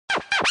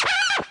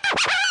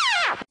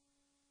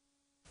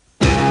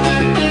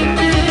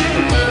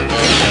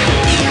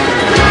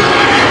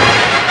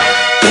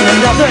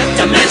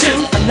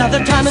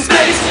tethered time and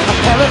space. A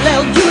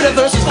parallel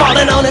universe is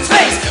falling on its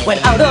face. When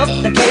out of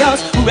the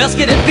chaos, who else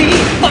could it be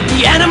but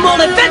the animal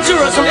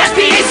adventurers from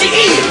SPACE?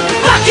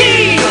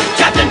 Bucky!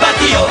 Captain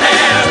Bucky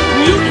O'Hare!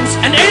 Mutants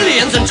and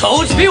aliens and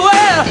toads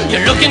beware!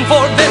 You're looking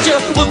for adventure?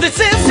 Well, this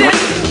is it!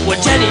 With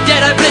Jenny,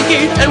 Deadeye,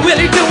 Blinky, and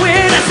Willy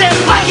DuWitt. I said,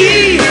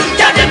 Bucky!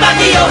 Captain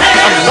Bucky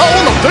O'Hare! And now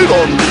on the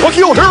photon,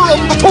 Bucky O'Hare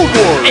and the Toad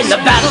Wars! In the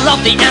battle of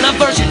the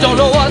universe, you don't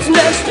know what's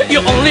next. You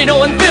only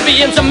know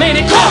amphibians are made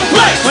it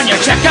complex. When you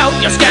check out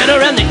your scanner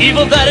and the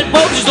evil that it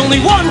poses, there's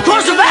only one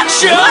course of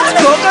action. Let's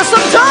cook us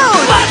some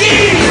toads!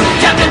 Bucky!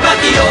 Captain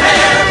Bucky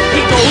O'Hare!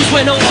 He goes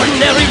when no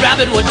ordinary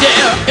rabbit would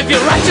dare. If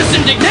your righteous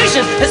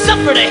indignation has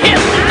suffered a hit,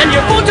 and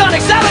your photon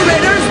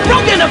accelerator is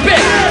broken a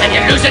bit, and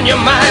you're losing your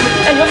mind,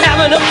 and you're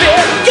having a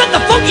fit, get the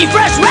funky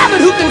fresh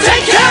rabbit who can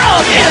take care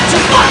of it.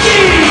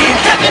 Bucky!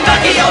 Captain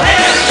Bucky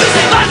O'Hare! You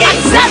say Bucky! I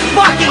said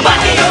Bucky!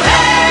 Bucky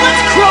O'Hare!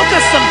 Let's croak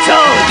us some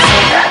toads!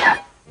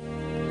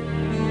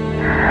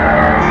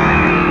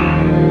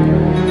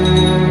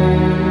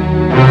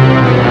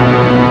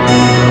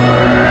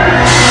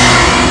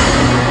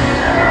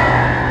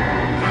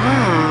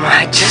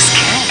 I just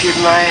can't get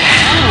my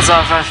hands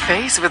off a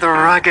face with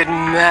rugged,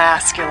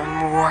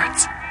 masculine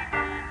warts.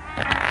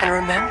 And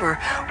remember,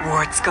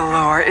 Warts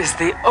Galore is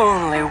the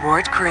only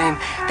wart cream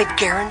that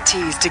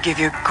guarantees to give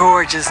you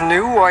gorgeous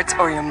new warts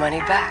or your money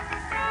back.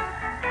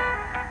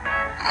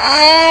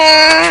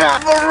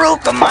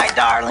 Veruca, my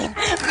darling,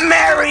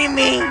 marry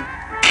me.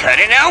 Cut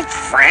it out,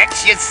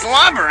 Frax. You're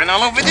slobbering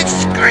all over the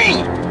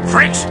screen.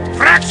 Frax!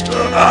 Frax!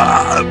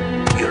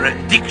 Your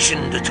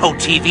addiction to Toad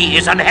TV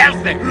is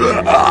unhealthy.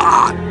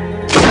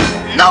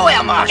 No,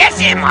 Air Marshal. Yes,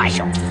 Air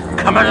Marshal.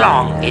 Come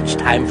along, it's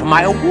time for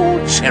my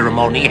award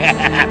ceremony.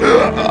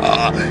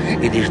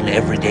 It isn't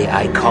every day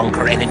I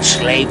conquer and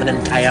enslave an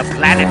entire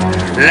planet,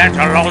 let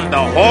alone the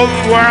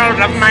home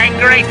world of my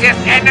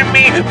greatest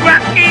enemy,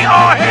 Bucky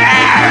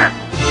O'Hare!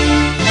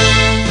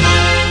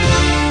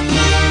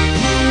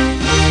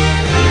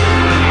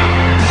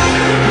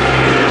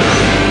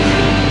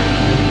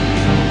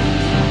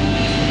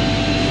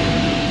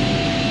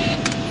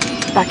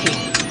 Bucky,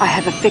 I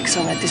have a fix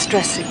on that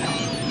distress signal.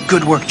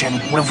 Good work, Jenny.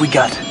 What have we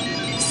got?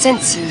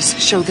 Sensors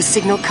show the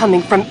signal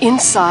coming from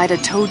inside a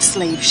Toad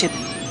slave ship,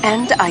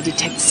 and I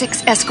detect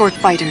 6 escort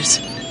fighters.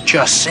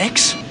 Just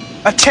 6?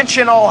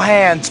 Attention all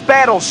hands,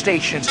 battle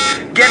stations.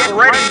 Get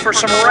ready for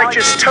some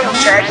righteous Toad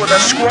tag with a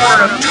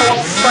squadron of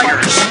Toad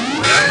fighters.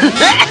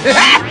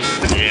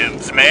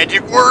 Them's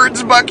magic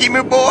words, Bucky,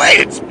 my boy.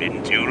 It's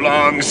been too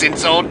long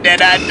since old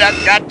Deadeye Duck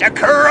got to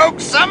croak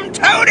some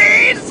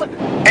toadies.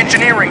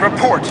 Engineering,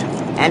 report.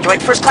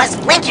 Android First Class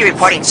Blinky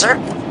reporting, sir.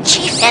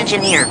 Chief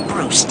Engineer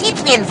Bruce,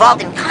 deeply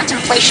involved in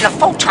contemplation of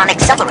photon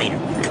accelerator.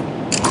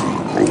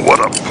 What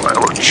a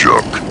pile of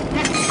junk.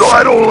 No,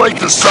 I don't like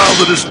the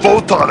sound of this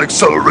photon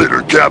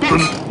accelerator,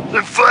 Captain.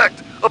 In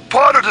fact, a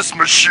part of this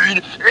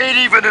machine ain't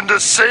even in the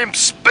same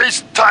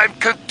space-time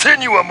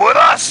continuum with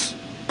us.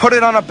 Put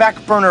it on a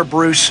back burner,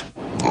 Bruce.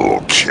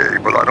 Okay,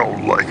 but I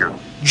don't like it.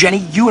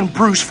 Jenny, you and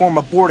Bruce form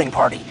a boarding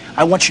party.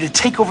 I want you to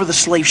take over the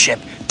slave ship.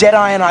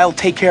 Deadeye and I'll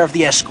take care of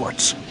the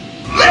escorts.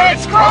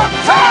 Let's go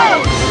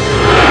Toad!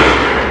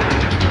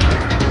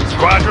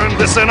 Squadron,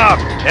 listen up.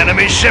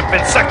 Enemy ship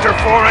in Sector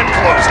 4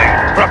 enclosing.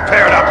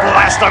 Prepare to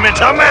blast them into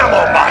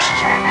mammal mush.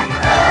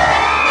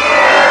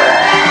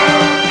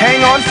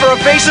 Hang on for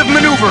evasive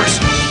maneuvers.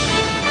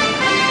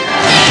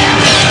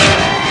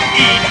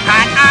 Eat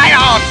hot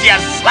ions, you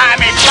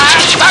slimy fly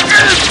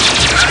suckers!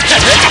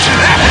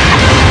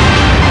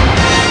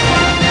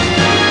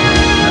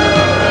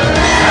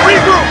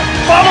 Regroup!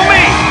 Follow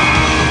me!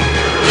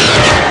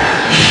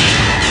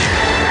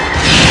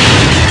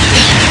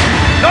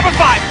 Number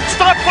 5,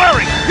 stop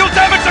firing! You'll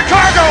damage the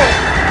cargo!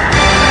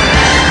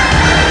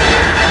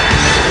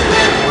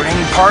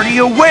 Boarding party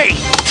away!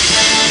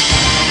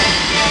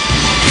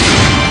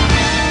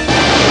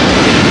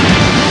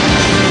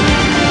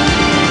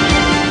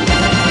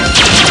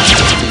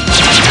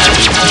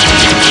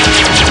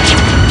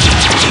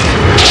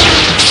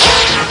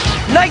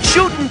 Nice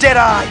shooting,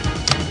 Deadeye!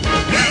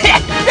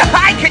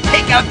 I could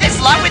take out this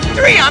lot with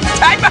 3 arms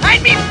tied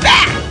behind me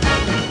back!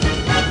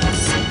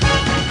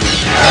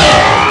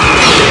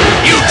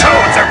 You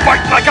toads are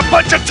fighting like a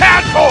bunch of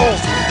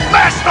tadpoles!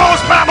 Mash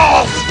those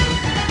mammals!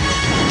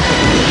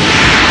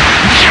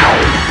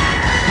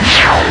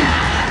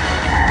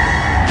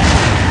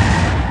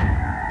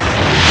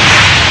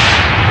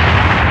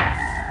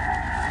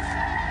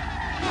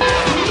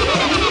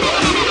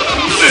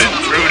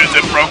 Intruders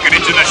have broken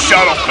into the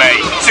shuttle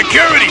bay.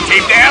 Security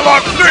team to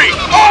airlock 3,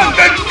 on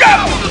the go!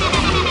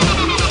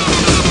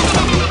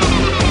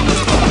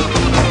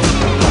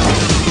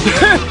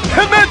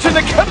 Imagine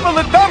a couple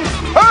of dumb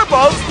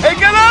turbo's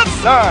taking us,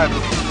 son!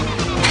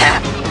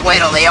 Wait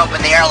till they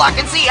open the airlock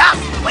and see us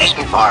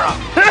waiting for them.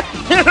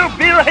 It'll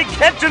be like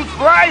catching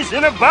flies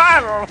in a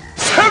bottle!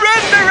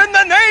 Surrender in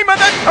the name of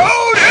the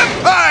Toad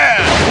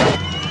Empire!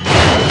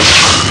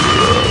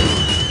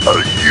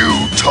 Are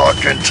you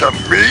talking to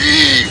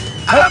me?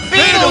 A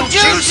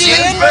Beetlejuice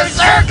and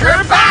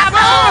Berserker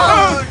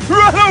Baboon!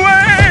 Run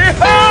away!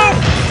 Oh!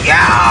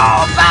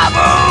 Go,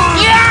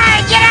 baboon! Yeah,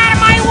 get out of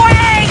my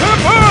way!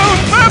 Baboon!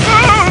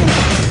 Baboon!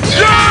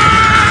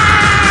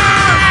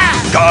 Yeah!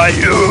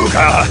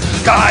 Cayuga!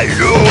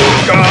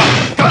 Cayuga!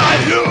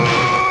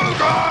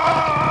 Cayuga!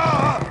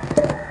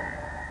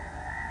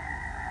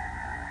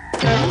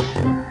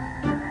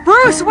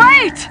 Bruce,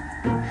 wait!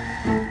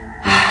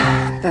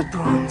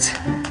 Baboons.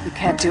 You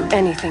can't do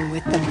anything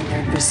with them when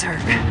they're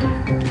berserk.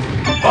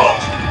 Oh,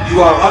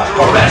 you are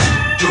under arrest.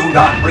 Do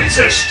not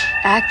resist.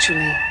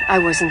 Actually, I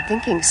wasn't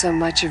thinking so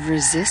much of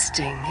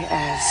resisting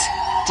as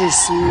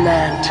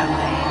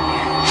dismantling.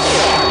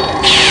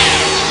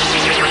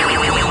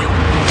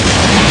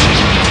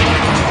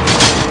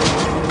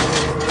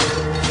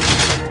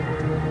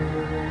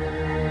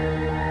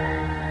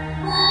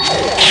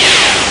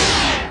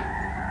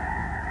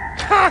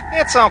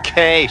 It's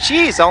okay.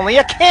 She's only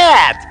a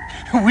cat.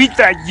 We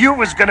thought you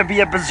was gonna be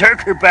a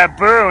berserker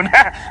baboon.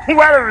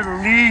 What a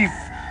relief.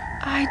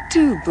 I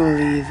do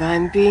believe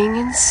I'm being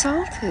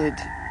insulted.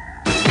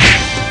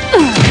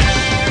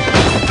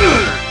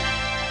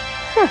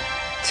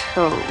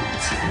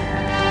 Toads.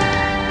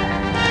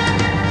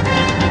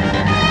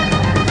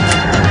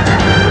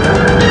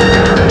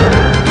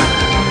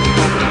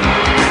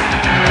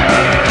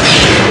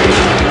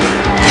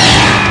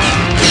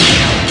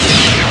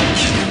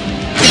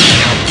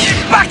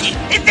 Bucky,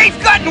 they've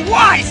gotten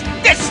wise!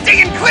 They're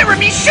staying clear of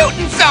me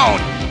shooting zone!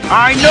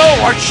 I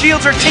know, our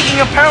shields are taking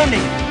a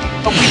pounding.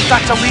 But we've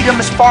got to lead them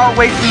as far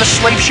away from the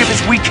slave ship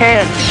as we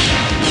can.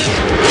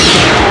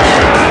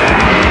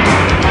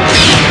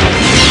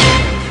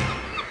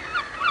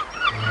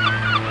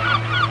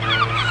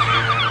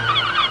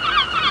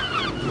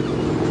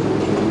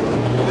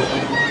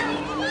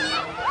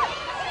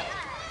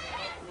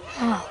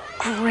 Oh,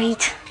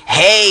 great.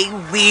 Hey,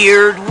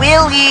 Weird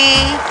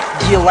Willy!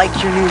 Do you like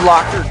your new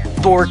locker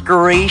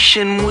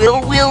decoration,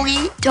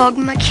 Willy? Doug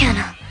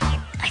McKenna.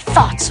 I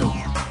thought so.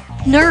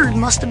 Nerd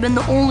must have been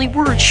the only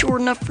word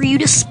short enough for you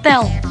to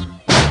spell.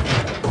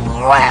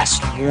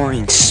 Last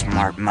warning,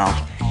 smart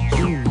mouth.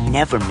 You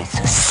never miss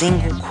a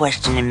single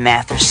question in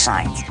math or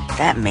science.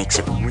 That makes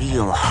it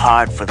real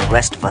hard for the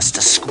rest of us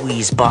to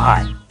squeeze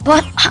by.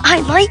 But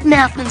I like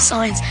math and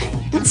science.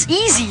 It's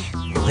easy.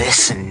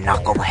 Listen,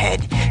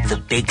 knucklehead. The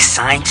big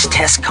science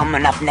test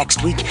coming up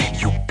next week,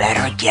 you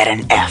better get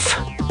an F,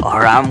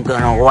 or I'm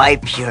gonna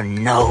wipe your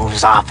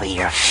nose off of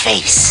your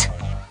face.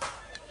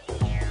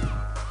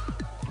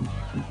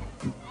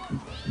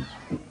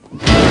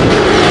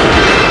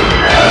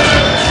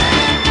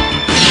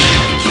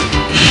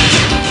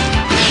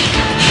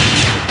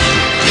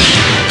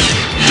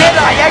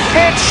 Deadeye, I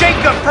can't shake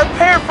them.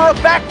 Prepare for a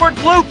backward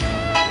loop.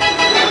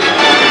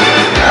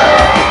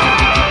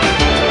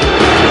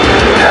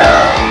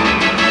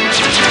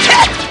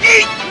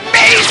 Eat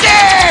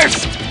mazers!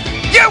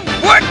 You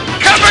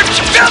wood-covered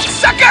filth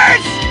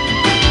suckers!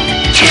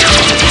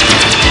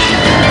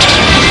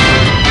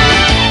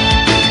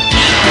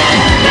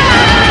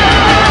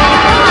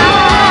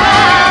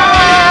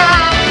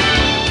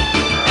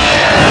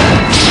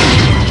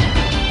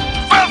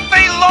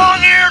 Filthy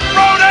long-eared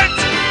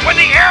rodents! When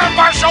the air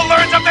marshal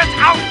learns of this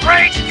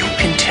outrage, You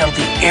can tell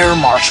the air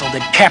marshal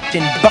that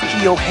Captain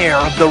Bucky O'Hare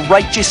of the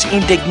Righteous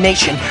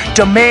Indignation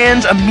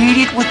demands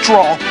immediate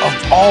withdrawal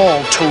of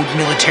all towed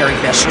military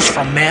vessels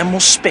from mammal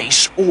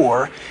space,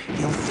 or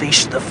he'll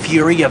face the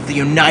fury of the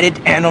United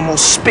Animal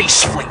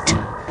Space Fleet.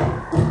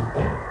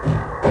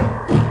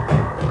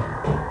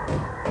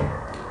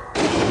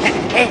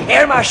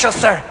 Air Marshal,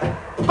 sir.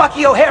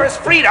 Bucky O'Hare has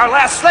freed our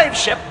last slave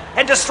ship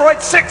and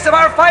destroyed 6 of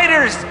our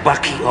fighters.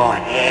 Bucky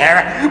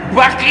O'Hare?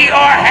 Bucky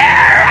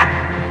O'Hare!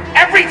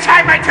 Every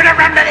time I turn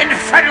around, that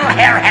infernal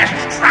hair has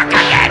struck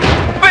again!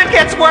 It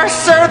gets worse,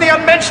 sir. The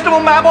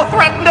unmentionable mammal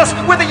threatened us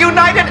with a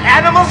United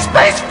Animal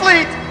Space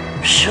Fleet.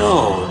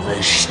 So,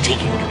 the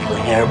stinking little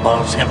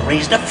hairballs have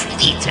raised a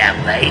fleet, have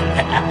they?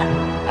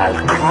 I'll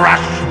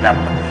crush them.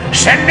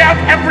 Send out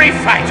every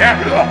fighter.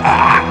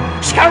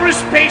 Scour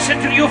space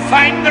until you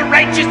find the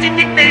Righteous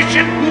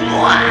Indignation.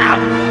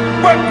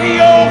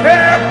 Bucky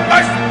O'Hare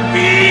must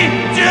be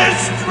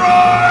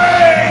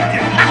destroyed!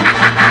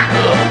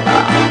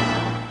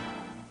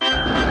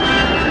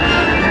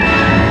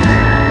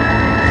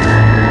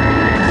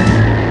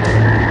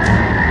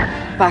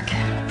 Buck,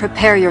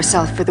 prepare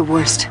yourself for the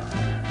worst.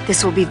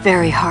 This will be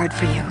very hard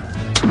for you.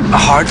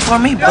 Hard for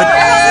me, but...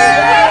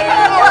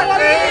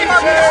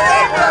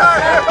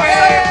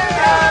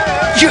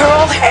 You're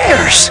all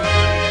hairs!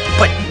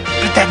 But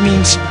that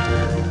means...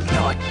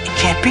 No, it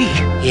can't be.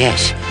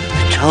 Yes,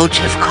 the Toads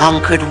have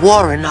conquered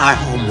war in our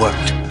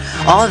homeworld.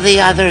 All the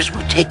others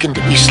were taken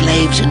to be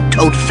slaves in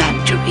Toad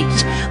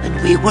factories, and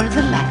we were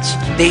the last.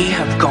 They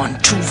have gone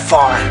too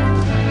far.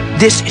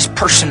 This is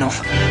personal.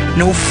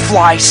 No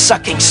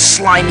fly-sucking,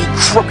 slimy,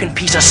 croaking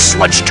piece of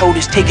sludge toad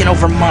has taken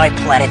over my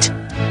planet.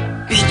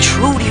 Be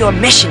true to your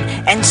mission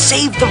and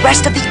save the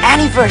rest of the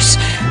Aniverse.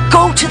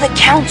 Go to the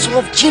Council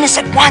of Genus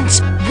at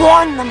once.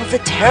 Warn them of the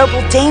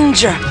terrible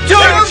danger.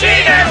 To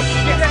Genus!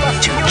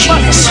 To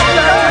Genus.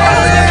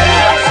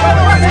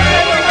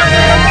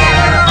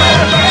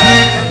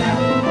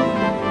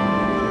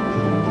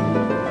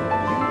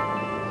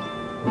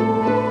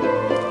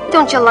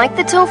 Don't you like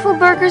the tofu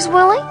burgers,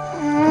 Willy?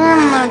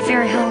 I'm not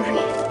very hungry.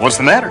 What's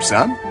the matter,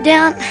 son?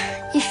 Dad,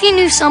 if you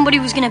knew somebody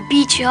was gonna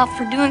beat you up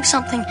for doing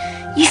something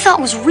you thought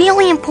was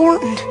really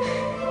important,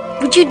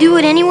 would you do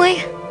it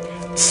anyway?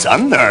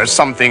 Son, there are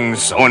some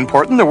things so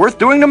important they're worth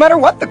doing no matter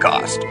what the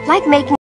cost. Like making